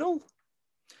Terminal?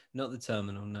 Not The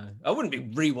Terminal, no. I wouldn't be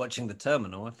rewatching The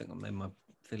Terminal. I think I made my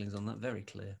feelings on that very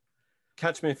clear.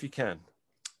 Catch Me If You Can.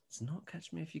 It's not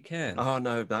Catch Me If You Can. Oh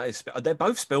no, they're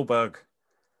both Spielberg.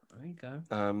 There you go.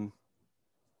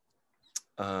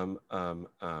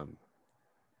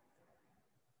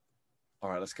 All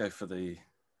right, let's go for the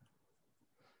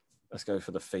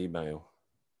female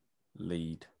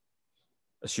lead,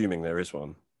 assuming there is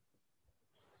one.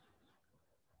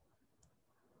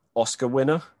 Oscar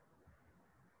winner.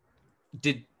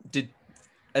 Did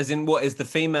as in what is the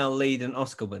female lead an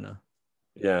Oscar winner?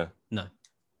 Yeah. No.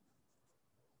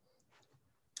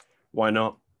 Why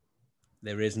not?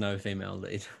 There is no female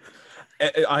lead.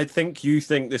 I think you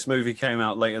think this movie came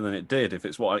out later than it did. If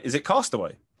it's what is it,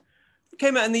 Castaway? It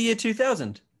came out in the year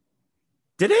 2000.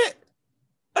 Did it?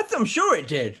 I'm sure it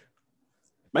did.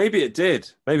 Maybe it did.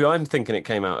 Maybe I'm thinking it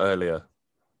came out earlier.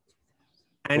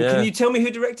 And Can you tell me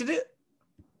who directed it?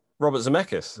 Robert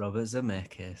Zemeckis. Robert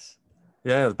Zemeckis.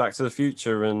 Yeah, Back to the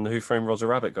Future and Who Framed Roger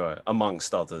Rabbit guy,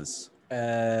 amongst others.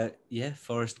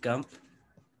 Forrest Gump.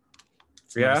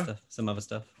 Some other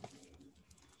stuff.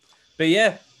 But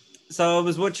yeah, so I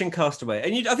was watching Castaway,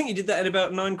 and I think you did that in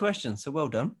about 9 questions. So well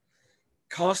done.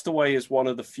 Castaway is one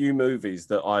of the few movies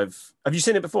that Have you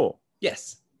seen it before?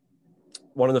 Yes.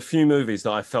 One of the few movies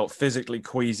that I felt physically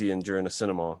queasy in during a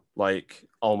cinema. Like,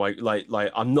 oh my,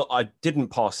 I didn't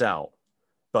pass out,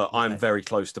 but okay. I'm very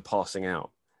close to passing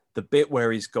out. The bit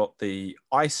where he's got the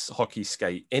ice hockey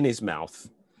skate in his mouth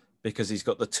because he's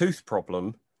got the tooth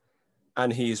problem.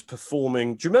 And he is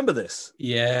performing. Do you remember this?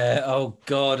 Yeah. Oh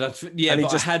God. I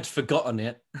had forgotten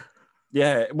it.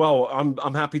 Yeah. Well,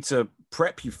 I'm happy to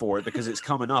prep you for it because it's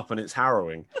coming up and it's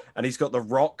harrowing. And he's got the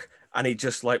rock, and he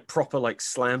just proper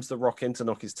slams the rock in to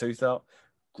knock his tooth out.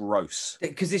 Gross.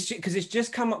 Because it's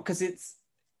just come up because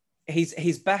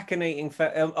he's back and eating.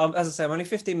 As I say, I'm only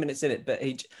 15 minutes in it, but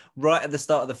right at the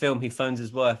start of the film, he phones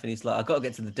his wife and he's like, "I've got to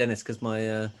get to the dentist because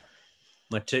my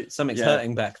tooth, something's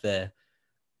hurting back there."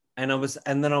 And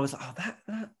then I was, oh,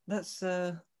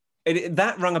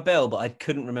 that rung a bell, but I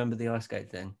couldn't remember the ice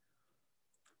skate thing.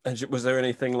 And was there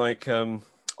anything like, I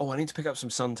need to pick up some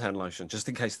suntan lotion just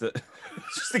in case the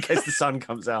sun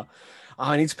comes out. Oh,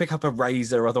 I need to pick up a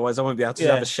razor, otherwise I won't be able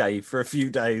to have a shave for a few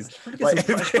days. I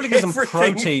should probably get some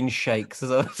protein shakes,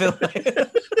 as I feel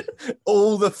like.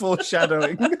 All the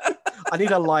foreshadowing. I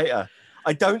need a lighter.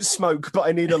 I don't smoke, but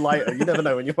I need a lighter. You never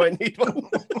know when you might need one.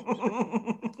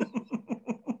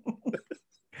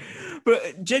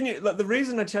 But genuinely, the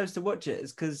reason I chose to watch it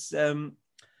is because I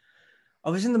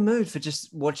was in the mood for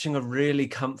just watching a really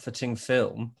comforting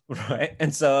film, right?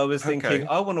 And so I was thinking,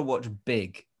 I want to watch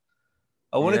Big.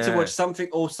 I wanted to watch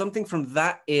something from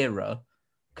that era,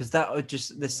 because that would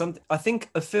there's something. I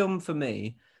think a film for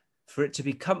me, for it to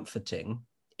be comforting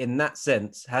in that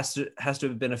sense, has to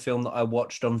have been a film that I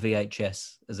watched on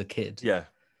VHS as a kid. Yeah.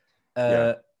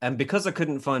 And because I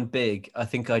couldn't find Big, I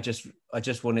think I just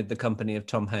wanted the company of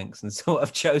Tom Hanks, and so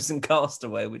I've chosen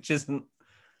Castaway, which isn't.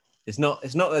 It's not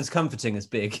as comforting as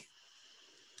Big.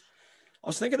 I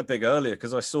was thinking of Big earlier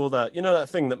because I saw that, that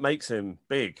thing that makes him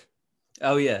big.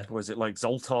 Oh yeah. Was it like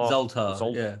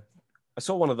Zoltar? Yeah. I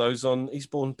saw one of those on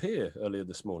Eastbourne Pier earlier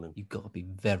this morning. You've got to be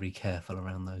very careful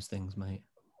around those things, mate.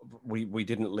 We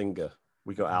didn't linger.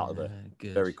 We got out of there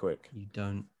very quick. You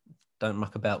don't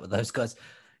muck about with those guys.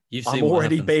 I'm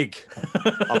already big,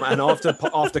 and after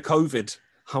COVID,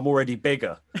 I'm already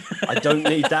bigger. I don't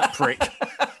need that prick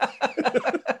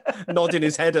nodding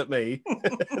his head at me,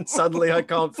 and suddenly I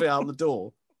can't fit out the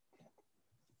door.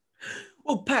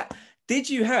 Well, Pat, did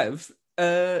you have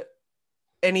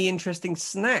any interesting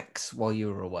snacks while you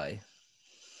were away?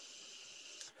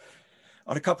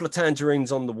 I had a couple of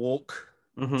tangerines on the walk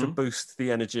to boost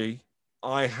the energy.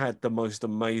 I had the most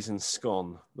amazing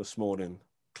scone this morning,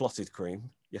 clotted cream.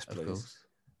 Yes, please.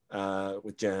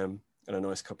 With jam and a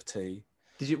nice cup of tea.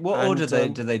 What order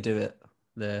do they do it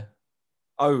there?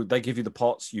 Oh, they give you the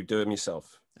pots. You do them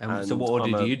yourself. And so what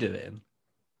order do you do it in?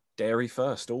 Dairy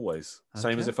first, always. Okay.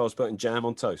 Same as if I was putting jam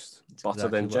on toast. It's butter,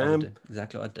 then jam.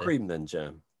 Exactly what I do. Cream, then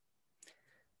jam.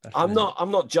 I'm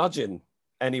not judging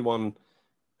anyone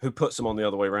who puts them on the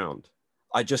other way around.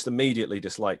 I just immediately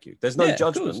dislike you. There's no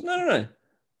judgment. No.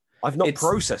 I've not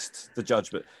processed the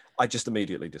judgment. I just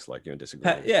immediately dislike you and disagree.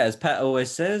 Pat, as Pat always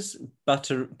says,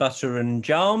 butter and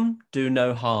jam do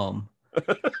no harm.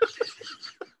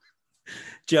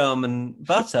 Jam and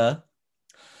butter.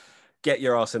 Get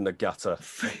your ass in the gutter.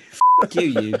 Fuck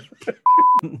you.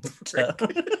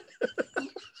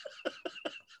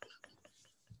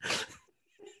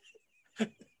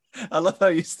 I love how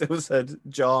you still said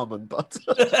jam and butter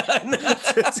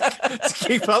to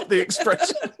keep up the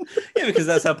expression. Yeah, because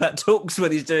that's how Pat talks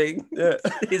when he's doing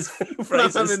his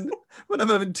phrases. When I'm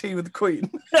having tea with the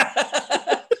Queen.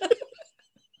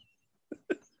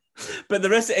 But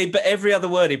but every other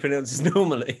word he pronounces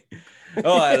normally.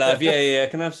 All right, love. Yeah.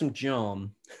 Can I have some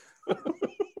jam?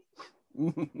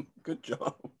 Good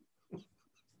jam.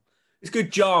 It's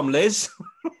good jam, Liz.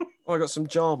 I got some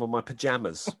jam on my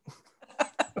pajamas.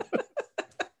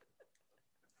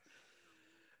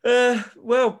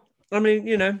 Well, I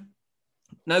mean,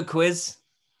 no quiz,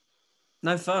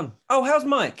 no fun. Oh, how's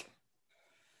Mike?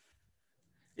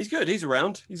 He's good. He's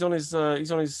around. He's on his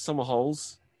summer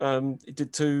holes. He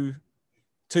did two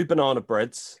banana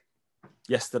breads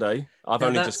yesterday. I've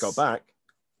only just got back.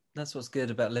 That's what's good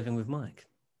about living with Mike.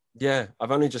 Yeah,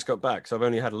 I've only just got back, so I've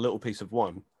only had a little piece of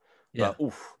one. Yeah.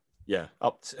 But,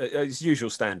 up to his usual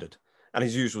standard. And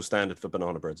his usual standard for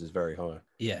banana breads is very high.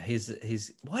 Yeah,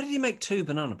 he's. Why did he make 2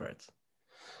 banana breads?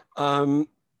 I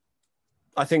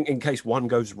think in case one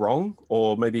goes wrong,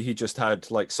 or maybe he just had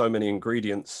like so many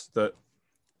ingredients that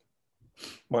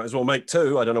might as well make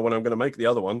 2. I don't know when I'm going to make the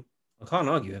other one. I can't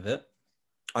argue with it.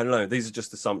 I don't know. These are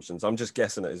just assumptions. I'm just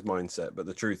guessing at his mindset. But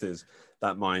the truth is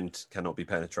that mind cannot be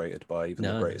penetrated by even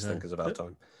the greatest thinkers of our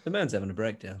time. The man's having a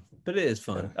breakdown, but it is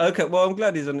fine. Yeah. Okay, well, I'm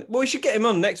glad he's on. Well, we should get him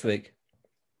on next week.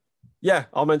 Yeah,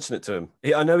 I'll mention it to him.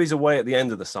 I know he's away at the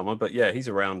end of the summer, but yeah, he's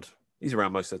around. He's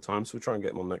around most of the time, so we'll try and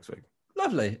get him on next week.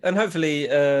 Lovely. And hopefully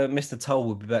Mr. Toll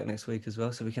will be back next week as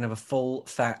well, so we can have a full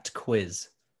fat quiz.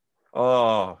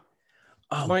 Oh.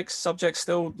 Mike's subject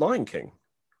still Lion King.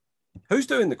 Who's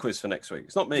doing the quiz for next week?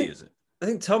 It's not me, is it? I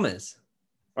think Tom is.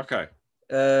 Okay.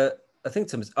 I think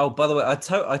Tom is. Oh, by the way, I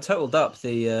totaled up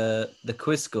the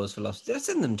quiz scores for last. Did I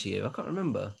send them to you? I can't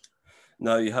remember.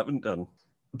 No, you haven't done.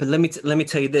 But let me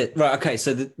tell you this. Right, okay,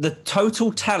 so the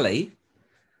total tally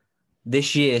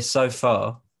this year so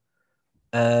far,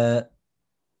 I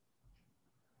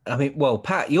mean, well,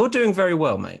 Pat, you're doing very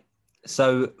well, mate.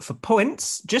 So for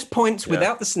points, just points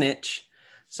without the snitch,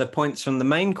 so points from the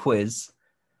main quiz,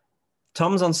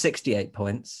 Tom's on 68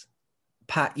 points.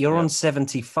 Pat, you're on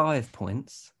 75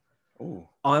 points. Ooh.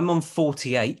 I'm on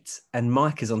 48 and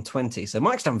Mike is on 20. So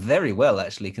Mike's done very well,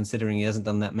 actually, considering he hasn't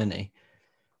done that many.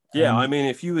 Yeah, I mean,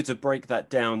 if you were to break that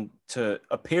down to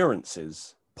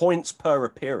appearances, points per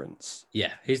appearance.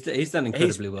 Yeah, he's done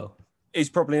incredibly well. He's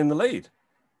probably in the lead.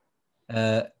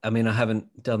 I mean, I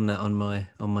haven't done that on my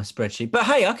spreadsheet, but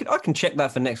hey, I can check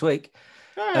that for next week.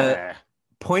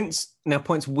 Points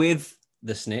with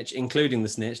the snitch, including the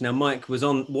snitch. Now, Mike was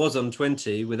on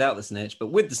 20 without the snitch, but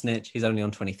with the snitch, he's only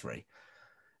on 23.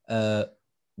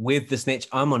 With the snitch,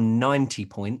 I'm on 90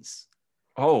 points.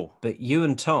 Oh, but you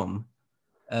and Tom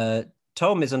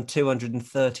is on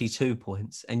 232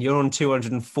 points, and you're on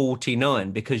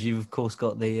 249 because you've of course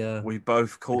got the we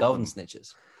both caught the golden them.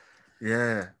 snitches.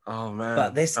 Yeah. Oh man.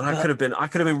 I could have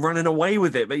been running away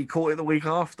with it, but he caught it the week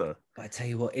after. But I tell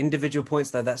you what, individual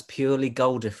points though, that's purely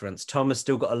goal difference. Tom has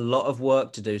still got a lot of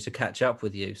work to do to catch up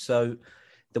with you. So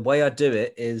the way I do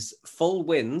it is full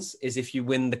wins is if you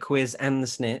win the quiz and the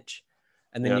snitch,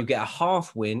 and then you get a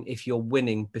half win if you're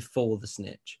winning before the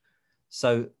snitch.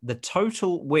 So the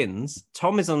total wins,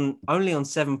 Tom is only on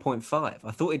 7.5.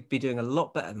 I thought he'd be doing a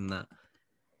lot better than that.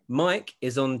 Mike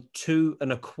is on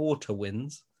 2.25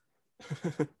 wins.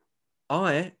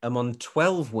 I am on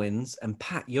 12 wins, and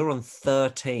Pat, you're on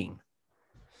 13.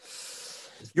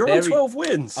 You're on 12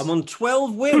 wins. I'm on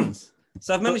 12 wins.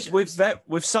 So I've managed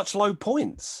with such low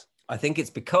points. I think it's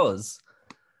because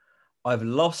I've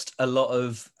lost a lot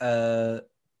of the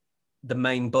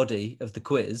main body of the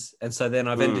quiz, and so then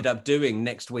I've ended up doing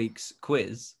next week's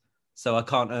quiz, so I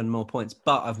can't earn more points,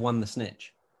 but I've won the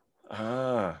snitch.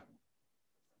 Ah.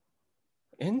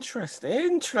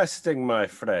 Interesting, my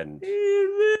friend.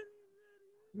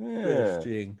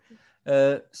 Interesting.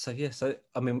 So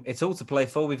I mean, it's all to play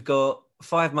for. We've got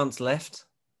 5 months left,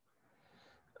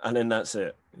 and then that's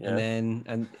it. Yeah.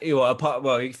 And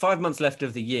 5 months left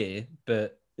of the year,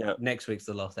 but next week's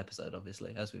the last episode,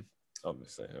 obviously,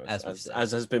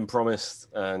 as has been promised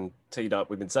and teed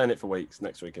up. We've been saying it for weeks.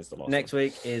 Next week is the last. Next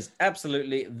week is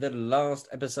absolutely the last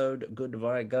episode.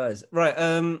 Goodbye, guys. Right.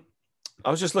 I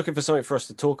was just looking for something for us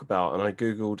to talk about, and I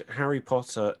Googled Harry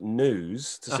Potter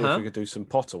news to see if we could do some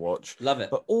Potter Watch. Love it.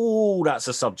 But, that's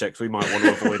a subject we might want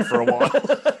to avoid for a while.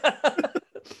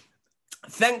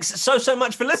 Thanks so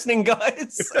much for listening,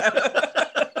 guys.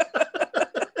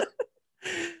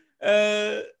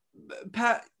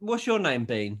 Pat, what's your name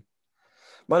been?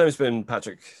 My name has been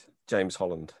Patrick James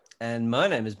Holland. And my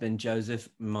name has been Joseph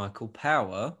Michael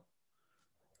Power.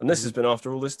 And this has been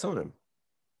After All This Time.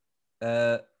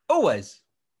 Always.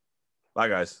 Bye,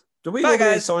 guys. Do we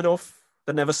normally sign off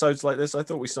the Neversodes like this? I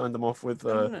thought we signed them off with...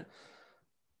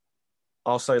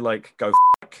 I'll say, go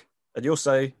f***, and you'll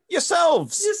say,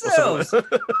 yourselves!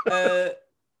 I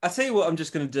tell you what I'm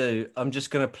just going to do. I'm just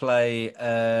going to play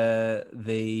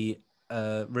the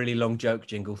really long joke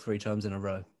jingle 3 times in a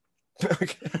row.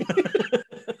 Okay.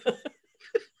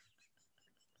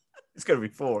 It's going to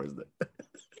be 4, isn't it?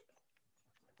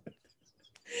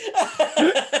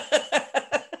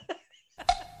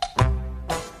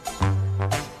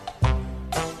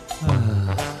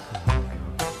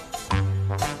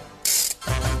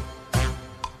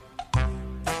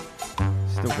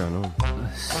 Still going on.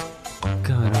 It's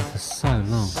going on for so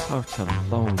long. Such a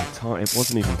long time. It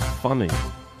wasn't even funny.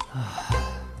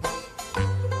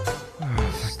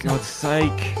 For God's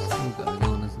sake. Still going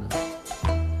on, isn't it?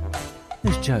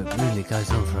 This joke really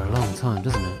goes on for a long time,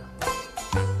 doesn't it?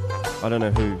 I don't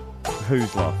know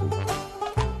who's laughing.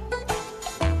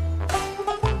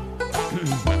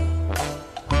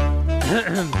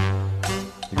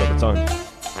 You got the time?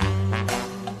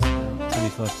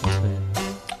 25 to 2.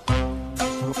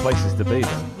 What places to be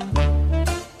then?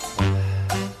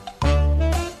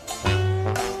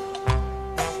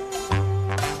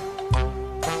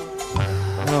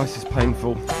 Oh, this is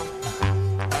painful.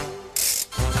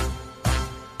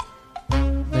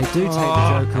 They do take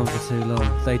the joke on for too long.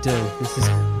 They do. This is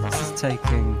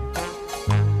taking...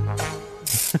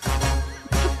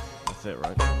 That's it,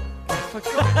 right?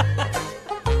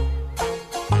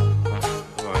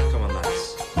 Alright, come on,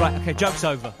 lads. Right, okay, joke's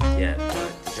over. Yeah,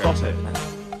 Stop it.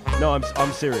 No,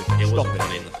 I'm serious. It Stop wasn't it.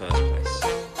 funny in the first place.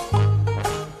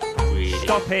 Really,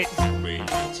 Stop it. Really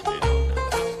need to move on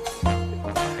now. I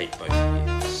hate both of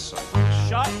you so much.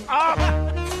 Shut up!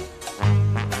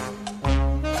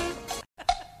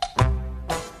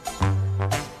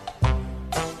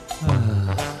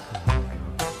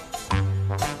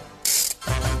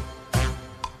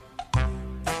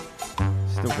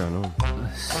 Still going on.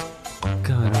 It's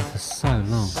going on for so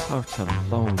long. Such a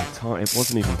long time. It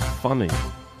wasn't even funny.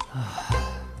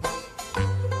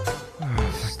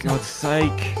 For God's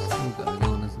sake. Still going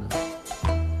on, isn't it?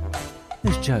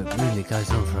 This joke really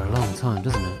goes on for a long time,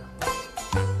 doesn't it?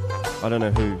 I don't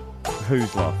know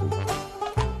who's laughing.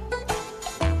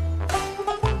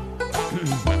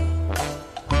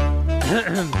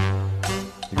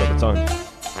 You got the time?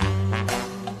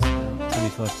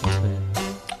 25 to 2.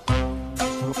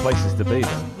 What places to be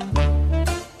then?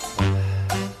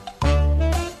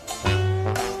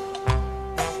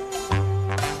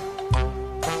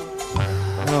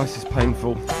 Oh, this is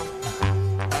painful.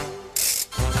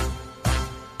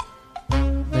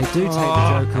 They do take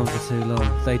the joke on for too long.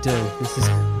 They do. This is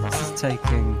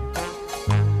taking...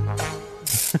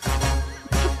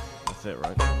 That's it,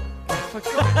 right?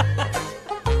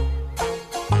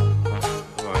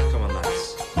 Alright, come on,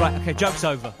 lads. Right, okay, joke's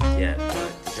over. Yeah,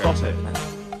 Stop it.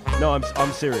 No,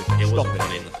 I'm serious. It Stop wasn't it.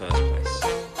 funny in the first place.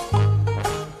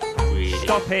 Really,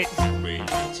 Stop it. really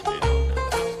need to move on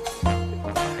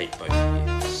now. I hate both of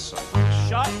you so much.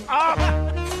 Shut up.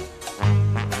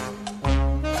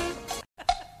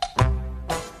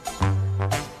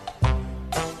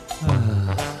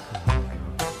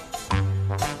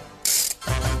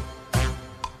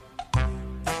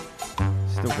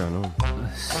 Still going on.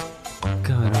 It's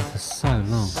going on for so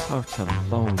long. Such a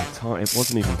long time. It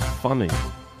wasn't even funny.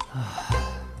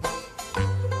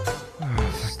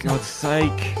 For God's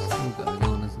sake. Still going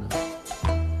on, isn't it?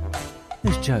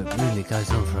 This joke really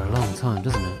goes on for a long time,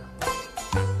 doesn't it?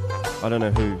 I don't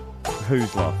know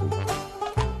who's laughing.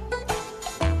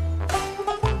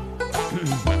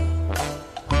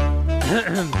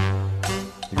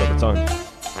 You got the time.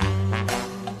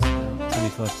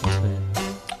 25 to 2.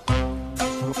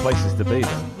 What places to be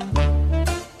then?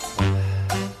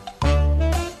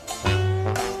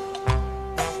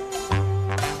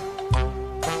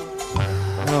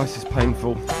 Oh, this is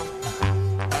painful.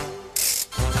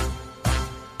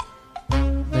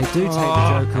 They do take the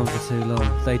joke on for too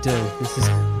long. They do. This is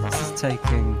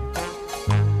taking.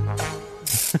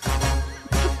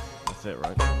 That's it,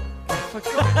 right?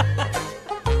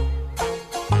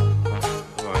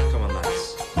 Alright, come on,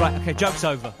 lads. Right, okay, joke's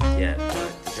over. Yeah,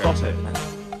 right, the Stop joke's it. over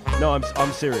now. No,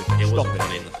 I'm serious. It Stop wasn't it.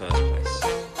 funny in the first place.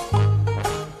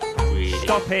 Really,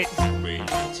 Stop it. really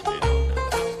need to move on now.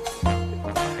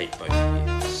 I hate both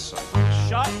of you so much.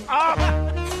 Shut up.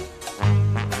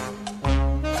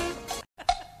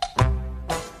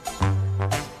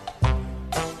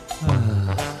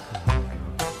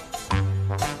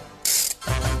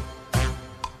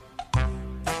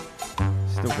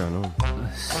 Still going on.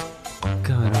 It's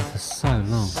going on for so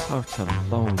long. Such a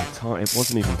long time. It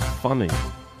wasn't even funny.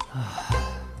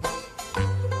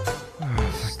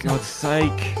 For God's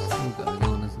sake. Still going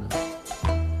on, isn't it?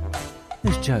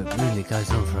 This joke really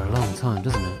goes on for a long time,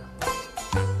 doesn't it?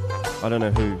 I don't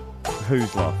know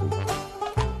who's laughing.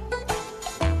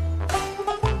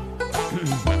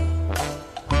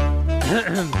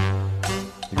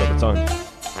 You got the time.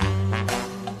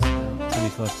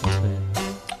 25 to 2.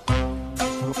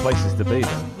 What places to be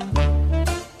then?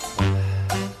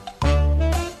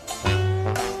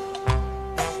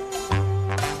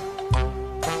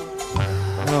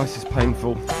 Oh, this is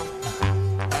painful.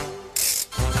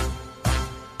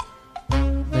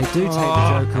 They do take the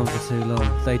joke on for too long.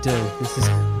 They do. This is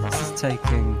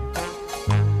taking.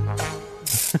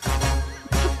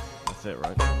 That's it,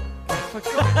 right?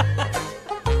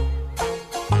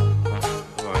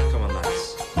 Alright, come on,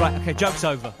 lads. Right, okay, joke's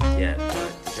over. Yeah,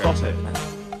 right, the Stop joke's it. over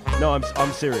now. No,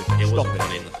 I'm serious. It Stop wasn't it.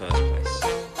 funny in the first place.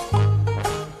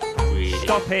 Really,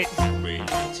 Stop it. really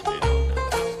need to move on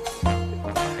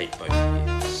now. I hate both of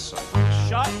you so much.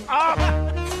 Shut up.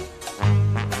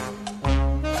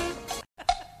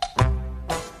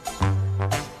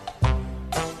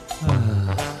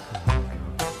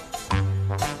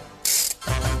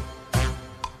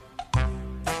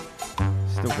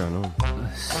 Still going on.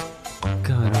 It's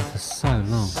going on for so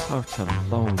long. Such a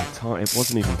long time. It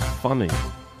wasn't even funny.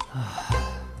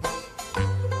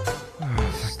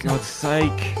 For God's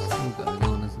sake. Still going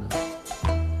on, isn't it?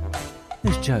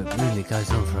 This joke really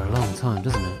goes on for a long time,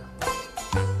 doesn't it?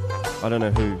 I don't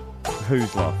know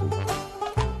who's laughing.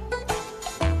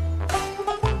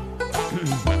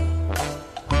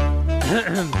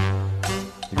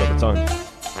 You got the time.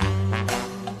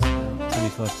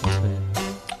 25 to 2.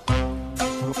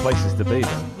 What places to be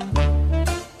then?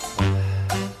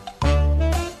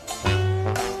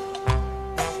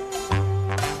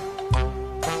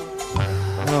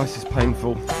 Oh, this is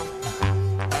painful.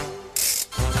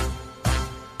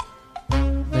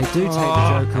 They do take the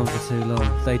joke on for too long.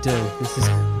 They do. This is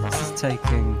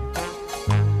taking.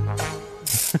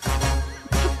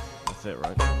 That's it,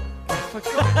 right?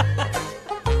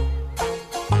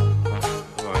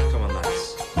 Alright, come on,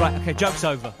 lads. Right, okay, joke's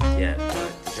over. Yeah,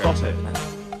 right, the Stop joke's it. over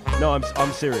now. No,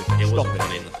 I'm serious. It Stop wasn't it.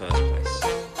 funny in the first place.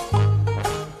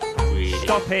 Really,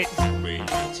 Stop it. really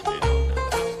need to move on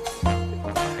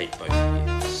now. I hate both of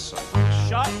you so much.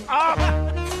 Shut up.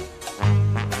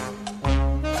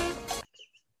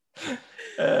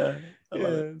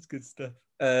 It's good stuff.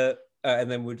 And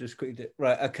then we'll just quickly do.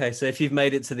 Right, okay, so if you've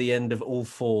made it to the end of all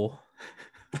 4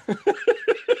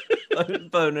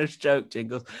 bonus joke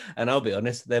jingles, and I'll be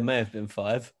honest, there may have been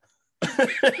 5.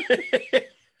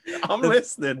 I'm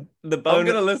listening. The I'm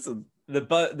bonus, gonna listen.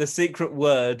 the secret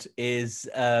word is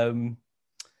what's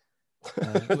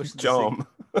the Jarm.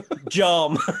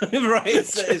 Jarm. Right,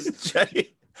 it's Jarm.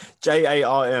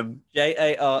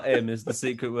 JARM is the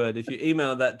secret word. If you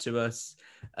email that to us,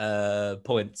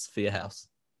 points for your house.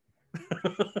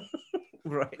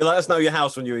 Right. You let us know your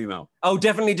house when you email. Oh,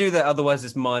 definitely do that. Otherwise,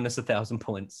 it's minus 1,000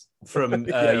 points from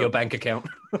your bank account.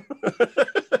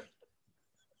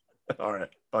 All right.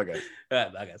 Bye, guys. All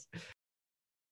right, bye, guys.